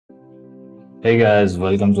Hey guys,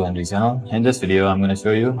 welcome to Henry's channel. In this video, I'm going to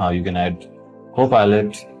show you how you can add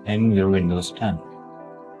Copilot in your Windows 10.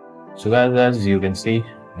 So guys, as you can see,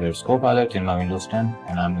 there's Copilot in my Windows 10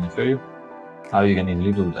 and I'm going to show you how you can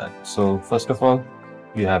easily do that. So first of all,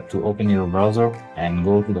 you have to open your browser and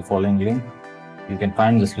go to the following link. You can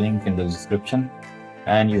find this link in the description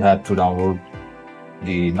and you have to download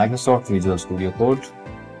the Microsoft Visual Studio Code.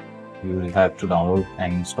 You will have to download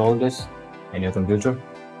and install this in your computer.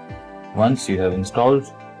 Once you have installed,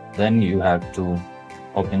 then you have to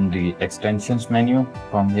open the extensions menu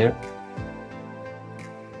from here.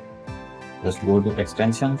 Just go to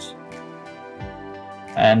extensions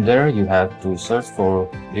and there you have to search for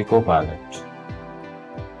the Copilot.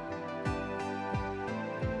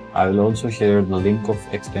 I will also share the link of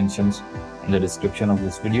extensions in the description of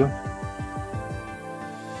this video.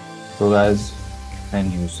 So guys,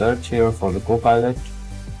 when you search here for the Copilot,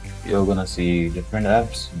 you're gonna see different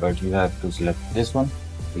apps, but you have to select this one,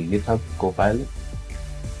 the GitHub Copilot.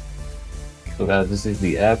 So guys, this is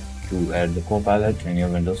the app to add the Copilot in your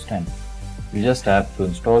Windows 10. You just have to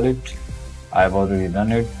install it. I've already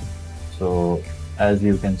done it. So as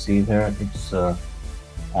you can see here, it's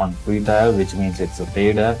on free trial, which means it's a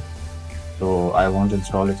paid app. So I won't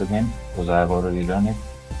install it again because I've already done it.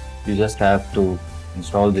 You just have to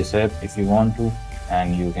install this app if you want to,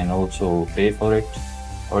 and you can also pay for it,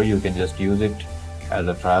 or you can just use it as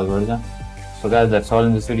a trial version. So guys, that's all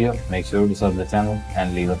in this video. Make sure to sub the channel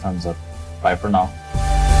and leave a thumbs up. Bye for now.